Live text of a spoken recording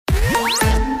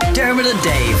Dermot and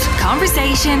Dave.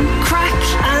 Conversation, crack,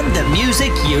 And the music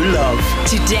you love.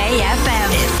 Today FM.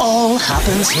 It all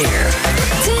happens here.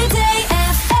 Today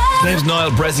FM. His name's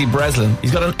Niall Bressie Breslin.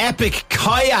 He's got an epic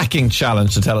kayaking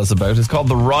challenge to tell us about. It's called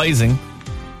The Rising.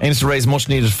 Aims to raise much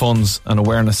needed funds and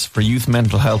awareness for youth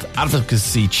mental health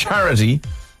advocacy charity,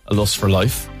 A Lust for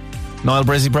Life. Niall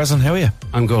Bressie Breslin, how are you?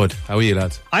 I'm good. How are you,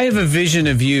 lads? I have a vision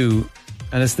of you,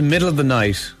 and it's the middle of the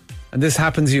night, and this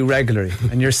happens to you regularly,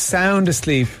 and you're sound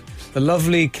asleep, the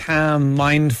lovely, calm,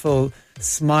 mindful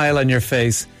smile on your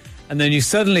face, and then you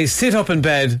suddenly sit up in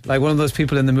bed like one of those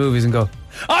people in the movies and go,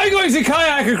 I'm going to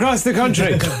kayak across the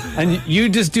country. And you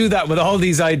just do that with all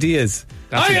these ideas.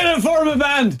 I'm going to form a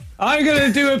band. I'm going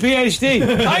to do a PhD.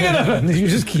 And you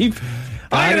just keep...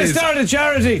 I'm going to start a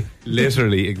charity.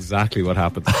 Literally exactly what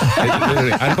happened.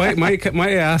 And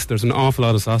my ass, there's an awful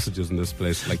lot of sausages in this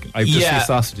place. Like, I've just seen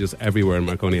sausages everywhere in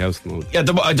Marconi House at the moment. Yeah,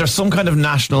 there's some kind of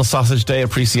National Sausage Day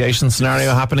appreciation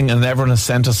scenario happening, and everyone has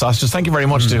sent us sausages. Thank you very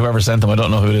much to whoever sent them. I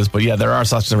don't know who it is, but yeah, there are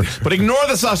sausages everywhere. But ignore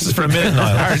the sausages for a minute,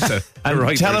 Niall.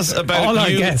 And tell us about all our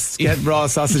you. guests get raw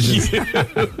sausages.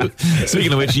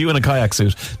 Speaking of which, you in a kayak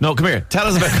suit. No, come here. Tell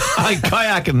us about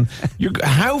kayaking.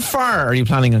 How far are you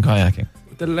planning on kayaking?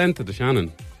 The length of the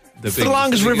Shannon. It's the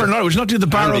longest river in Ireland. Would you not do the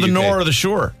Barrow, the Nore, or the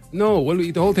Shore? No, well,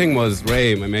 the whole thing was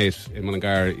Ray, my mate in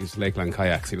Mullingar, he's Lakeland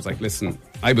Kayaks. He was like, listen,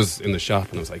 I was in the shop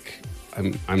and I was like,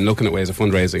 I'm looking at ways of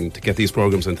fundraising to get these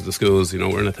programs into the schools. You know,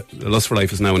 we're in the Lust for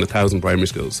Life is now in 1,000 primary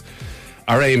schools.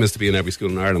 Our aim is to be in every school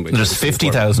in Ireland. There's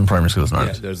 50,000 primary schools in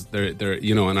Ireland. Yeah,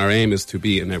 you know, and our aim is to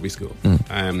be in every school.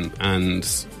 And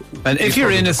if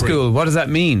you're in a school, what does that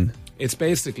mean? It's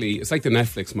basically, it's like the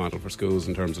Netflix model for schools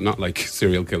in terms of not like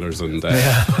serial killers and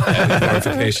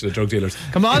glorification of drug dealers.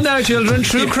 Come on now, children,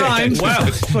 true crime.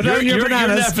 Well, put down your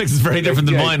bananas. Your Netflix is very different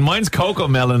than mine. Mine's Coco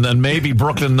Melon and maybe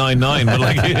Brooklyn Nine-Nine. But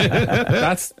like,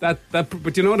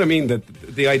 but you know what I mean? That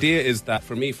the idea is that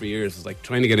for me, for years, is like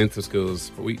trying to get into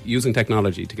schools, but using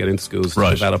technology to get into schools to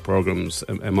develop programs,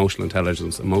 emotional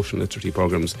intelligence, emotional literacy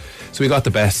programs. So we got the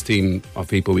best team of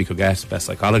people we could get, best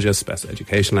psychologists, best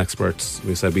educational experts.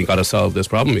 We said we got to solve this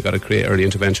problem. We've got to create early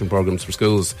intervention programs for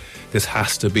schools. This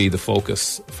has to be the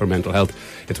focus for mental health.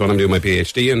 It's what I'm doing my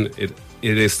PhD in.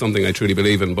 It is something I truly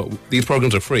believe in, but these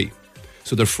programs are free.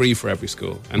 So they're free for every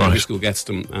school, and every school gets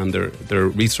them, and they're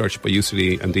researched by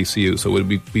UCD and DCU. So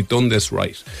we've done this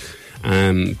right.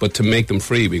 But to make them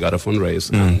free, we got to fundraise.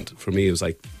 And for me, it was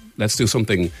like, let's do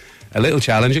something a little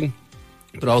challenging.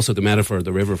 But also the metaphor of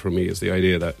the river for me is the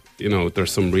idea that, you know,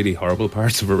 there's some really horrible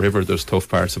parts of a river, there's tough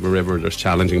parts of a river, there's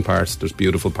challenging parts, there's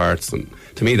beautiful parts, and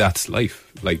to me that's life.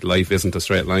 Like, life isn't a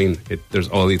straight line. There's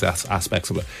all these aspects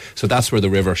of it. So that's where the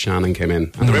River Shannon came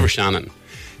in. And the River Shannon,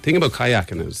 the thing about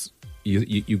kayaking is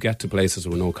you get to places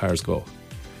where no cars go.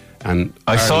 And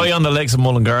I saw you on the lakes of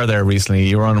Mullingar there recently.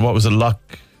 You were on, what was it,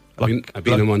 I've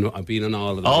been on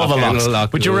all of them. All the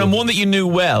locks. But you were in one that you knew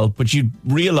well, but you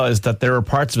realised that there are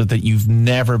parts of it that you've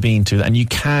never been to, and you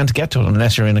can't get to it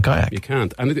unless you're in a kayak. You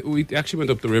can't. And we actually went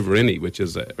up the River Inny, which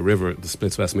is a river that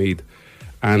splits Westmeath,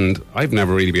 and I've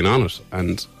never really been on it.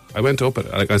 And I went up it.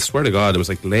 Like, I swear to God, it was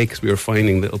like lakes. We were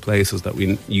finding little places that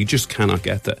you just cannot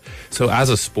get to. So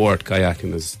as a sport,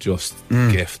 kayaking is just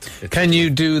a gift. Can you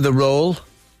do the roll?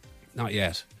 Not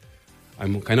yet.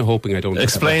 I'm kind of hoping I don't.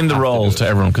 Explain the roll to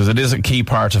everyone, because it is a key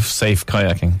part of safe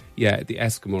kayaking. Yeah, the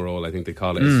Eskimo roll, I think they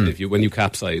call it. If when you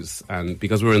capsize, and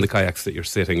because we're in the kayaks that you're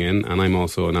sitting in, and I'm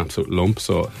also an absolute lump,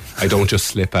 so I don't just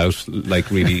slip out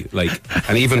like really like.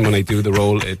 And even when I do the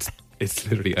roll, it's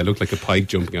literally, I look like a pike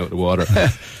jumping out of the water.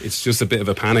 It's just a bit of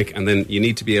a panic, and then you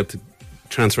need to be able to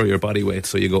transfer your body weight,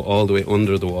 so you go all the way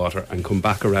under the water and come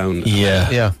back around.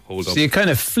 Hold up. So you kind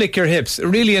of flick your hips.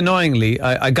 Really annoyingly,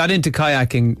 I got into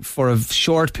kayaking for a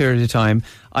short period of time.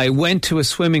 I went to a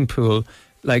swimming pool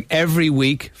like every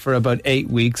week for about 8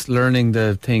 weeks, learning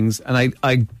the things, and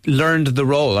I learned the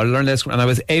roll. I learned this, and I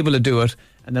was able to do it,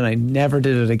 and then I never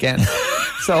did it again.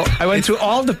 So I went through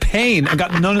all the pain and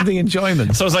got none of the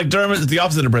enjoyment. So it's like Dermot is the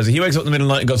opposite of Bressie. He wakes up in the middle of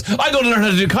the night and goes, I'm going to learn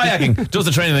how to do kayaking. Does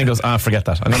the training and then goes, forget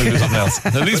that. I'm going to do something else.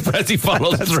 At least Bressie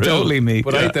follows That's through. Totally me.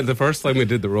 But the first time we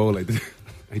did the roll,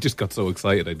 I just got so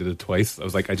excited. I did it twice. I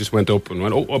was like, I just went up and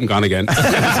went, I'm gone again.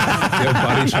 The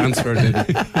body transfer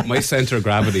did. My centre of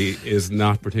gravity is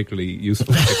not particularly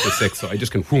useful at 6'6", so I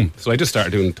just can whoom. So I just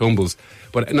started doing tumbles.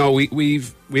 But no, we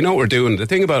know what we're doing. The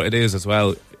thing about it is as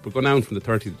well, we're going down from the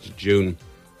 30th of June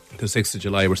to 6th of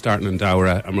July. We're starting in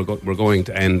Dowra, and we're going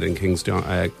to end in King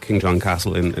John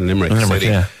Castle in Limerick City.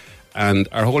 Yeah. And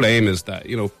our whole aim is that,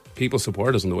 you know, people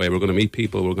support us in the way. We're going to meet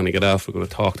people, we're going to get off, we're going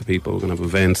to talk to people, we're going to have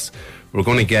events. We're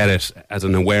going to get it as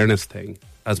an awareness thing.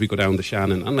 as we go down the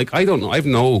Shannon. And like, I don't know, I've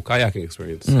no kayaking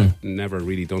experience. I've never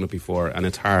really done it before, and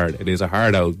it's hard. It is a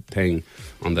hard out thing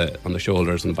on the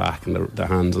shoulders and the back and the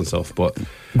hands and stuff. But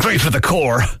great for the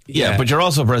core. Yeah, but you're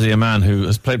also, Bressie, a man who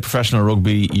has played professional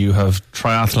rugby. You have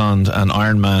triathloned and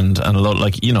Ironman and a lot.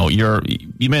 Like, you know,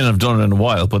 you may not have done it in a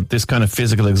while, but this kind of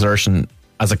physical exertion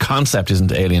as a concept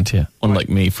isn't alien to you, unlike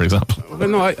me, for example. Well,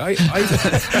 no, I'd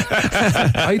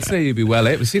say you'd be well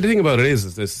able. See, the thing about it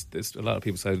is this a lot of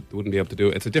people said they wouldn't be able to do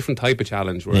it. It's a different type of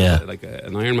challenge where like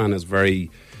an Ironman is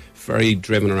very, very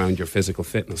driven around your physical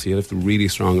fitness. You have the really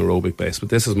strong aerobic base, but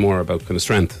this is more about kind of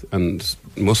strength and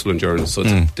muscle endurance, so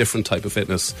it's a different type of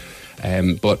fitness.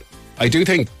 But I do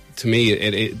think, to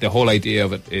me, the whole idea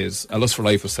of it is A Lust for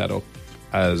Life was set up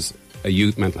as a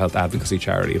youth mental health advocacy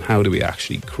charity, and how do we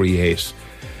actually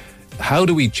how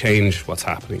do we change what's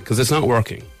happening? Because it's not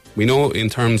working. We know in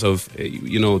terms of,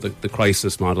 the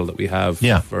crisis model that we have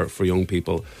for young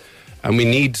people, and we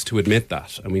need to admit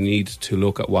that, and we need to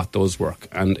look at what does work.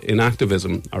 And in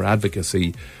activism or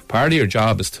advocacy, part of your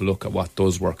job is to look at what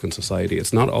does work in society.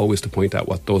 It's not always to point out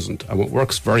what doesn't. And what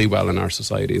works very well in our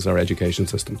society is our education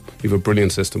system. We have a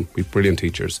brilliant system. We have brilliant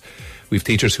teachers. We have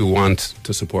teachers who want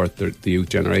to support the youth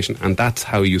generation, and that's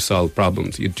how you solve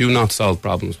problems. You do not solve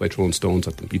problems by throwing stones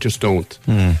at them. You just don't.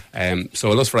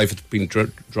 So A Lust for Life has been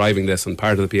driving this, and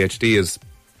part of the PhD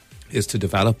is to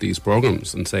develop these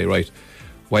programs and say, right,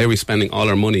 why are we spending all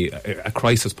our money at a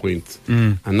crisis point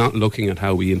and not looking at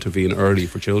how we intervene early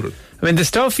for children? I mean, the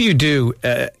stuff you do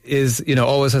is,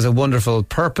 always has a wonderful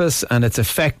purpose, and it's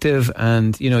effective,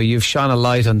 and, you've shone a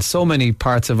light on so many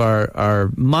parts of our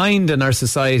mind and our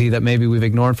society that maybe we've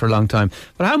ignored for a long time.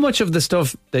 But how much of the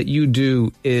stuff that you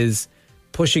do is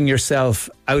pushing yourself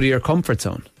out of your comfort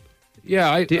zone?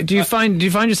 Yeah. Do you find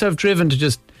yourself driven to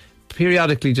just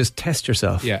periodically just test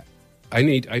yourself? Yeah. I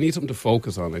need something to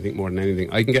focus on, I think, more than anything.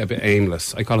 I can get a bit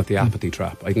aimless. I call it the apathy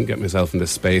trap. I can get myself in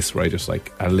this space where I just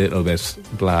like a little bit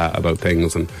blah about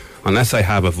things, and unless I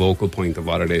have a vocal point of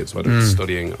what it is, whether it's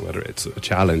studying or whether it's a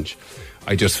challenge,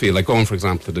 I just feel like going, for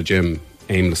example, to the gym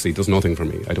aimlessly does nothing for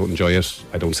me. I don't enjoy it.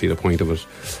 I don't see the point of it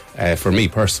for me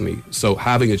personally. So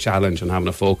having a challenge and having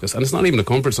a focus, and it's not even a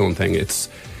comfort zone thing, it's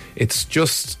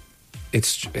just...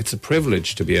 It's a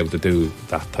privilege to be able to do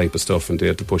that type of stuff and to be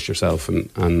able to push yourself, and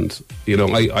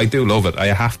I do love it.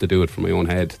 I have to do it for my own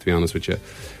head, to be honest with you.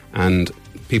 And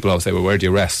people always say, well, where do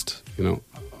you rest?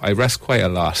 I rest quite a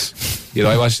lot.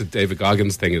 I watched the David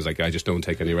Goggins thing. He was like, I just don't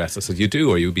take any rest. I said, you do,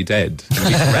 or you'll be dead. You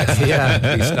need to rest.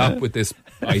 You stop with this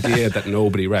idea that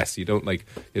nobody rests. You don't like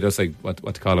what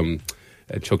to call him.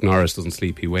 Chuck Norris doesn't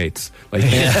sleep, he waits. Like,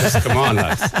 just come on,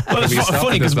 lads. Well, it's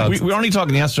funny because we were only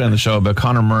talking yesterday on the show about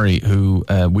Conor Murray, who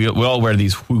we all wear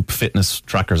these Whoop fitness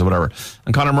trackers or whatever,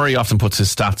 and Conor Murray often puts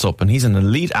his stats up, and he's an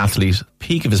elite athlete,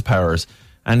 peak of his powers,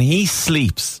 and he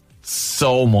sleeps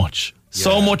so much.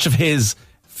 So much of his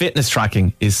fitness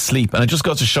tracking is sleep, and it just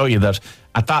goes to show you that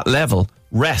at that level,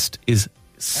 rest is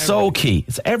so key.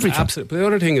 It's everything. Absolutely. But the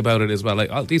other thing about it is, well,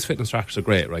 like, these fitness trackers are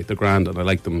great, right? They're grand, and I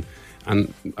like them.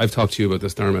 And I've talked to you about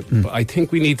this, Dermot, but I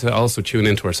think we need to also tune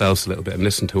into ourselves a little bit and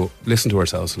listen to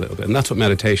ourselves a little bit. And that's what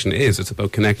meditation is. It's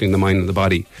about connecting the mind and the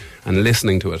body and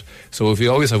listening to it. So if we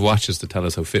always have watches to tell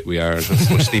us how fit we are and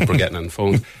how much sleep we're getting on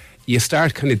phones, you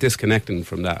start kind of disconnecting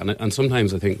from that. And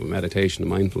sometimes I think with meditation and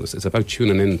mindfulness, it's about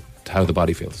tuning in to how the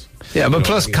body feels. Yeah, but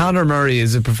plus Conor Murray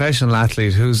is a professional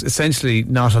athlete who's essentially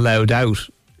not allowed out.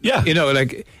 Yeah.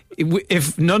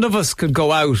 If none of us could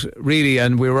go out, really,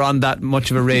 and we were on that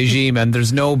much of a regime and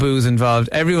there's no booze involved,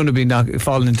 everyone would be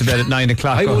falling into bed at 9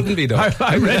 o'clock. I wouldn't be, though.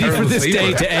 I'm ready for this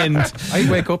day to end. I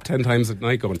wake up 10 times at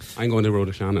night going, I'm going to Road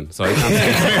to Shannon, so I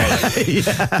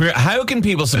can't. How can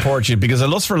people support you? Because A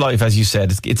Lust for Life, as you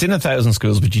said, it's in 1,000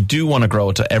 schools, but you do want to grow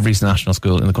it to every national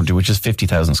school in the country, which is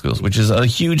 50,000 schools, which is a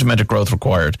huge amount of growth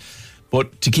required.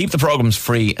 But to keep the programs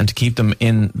free and to keep them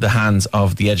in the hands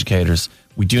of the educators,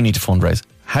 we do need to fundraise.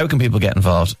 How can people get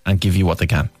involved and give you what they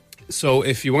can? So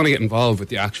if you want to get involved with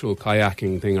the actual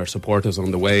kayaking thing or support us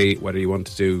on the way, whether you want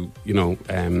to do,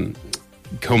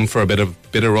 come for a bit of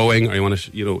rowing, or you want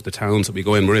to, the towns that we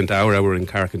go in, we're in Dowra, we're in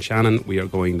Kayak and Shannon, we are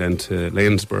going then to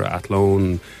Lanesborough,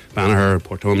 Athlone, Banagher,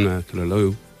 Portumna,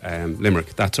 Killaloe,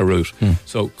 Limerick. That's our route.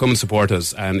 So come and support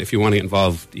us, and if you want to get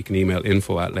involved, you can email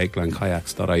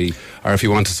info@lakelandkayaks.ie, or if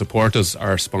you want to support us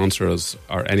or sponsor us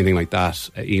or anything like that,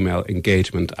 email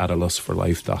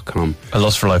engagement@alustforlife.com.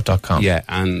 alustforlife.com. Yeah,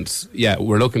 and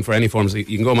we're looking for any forms. You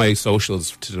can go on my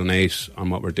socials to donate on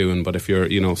what we're doing, but if you're,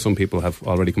 some people have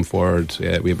already come forward.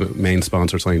 We have a main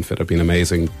sponsor, Signfit, have been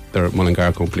amazing. They're a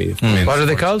Mullingar company. What are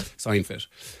they called? Signfit.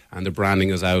 and the branding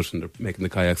is out, and they're making the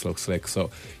kayaks look slick. So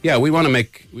yeah, we want to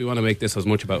make this as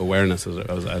much about awareness as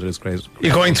it is crazy.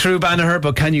 You're going through Banagher,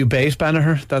 but can you bait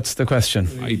Banagher? That's the question.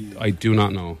 I do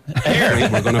not know. Here,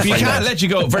 we're going to we find can't out. let you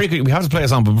go. Very quickly, we have to play a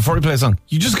song, but before we play a song,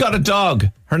 you just got a dog.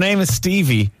 Her name is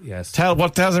Stevie. Yes. Tells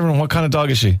everyone what kind of dog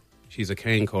is she? She's a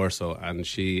cane corso, and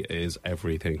she is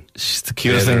everything. She's the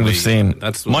cutest thing we've seen.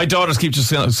 That's my daughters keep just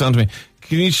saying to me,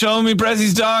 "Can you show me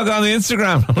Bressie's dog on the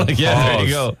Instagram?" I'm like, "Yeah, there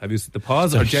you go." Have you the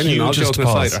paws are genuine? All hugest joking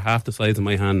aside, paws. are half the size of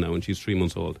my hand now, and she's 3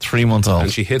 months old. 3 months old,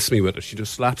 and she hits me with it. She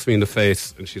just slaps me in the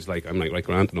face, and she's like, "I'm like, right,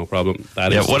 Grant, no problem."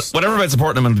 That is whatever about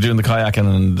supporting them and doing the kayaking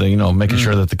and making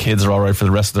sure that the kids are all right for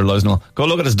the rest of their lives. No, go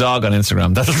look at his dog on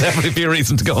Instagram. That'll definitely be a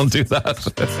reason to go and do that.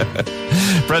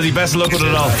 Bressie, best of luck with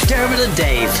it all. Dermot and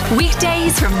Dave.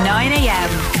 Weekdays from 9 a.m.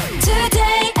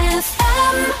 Today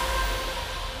FM.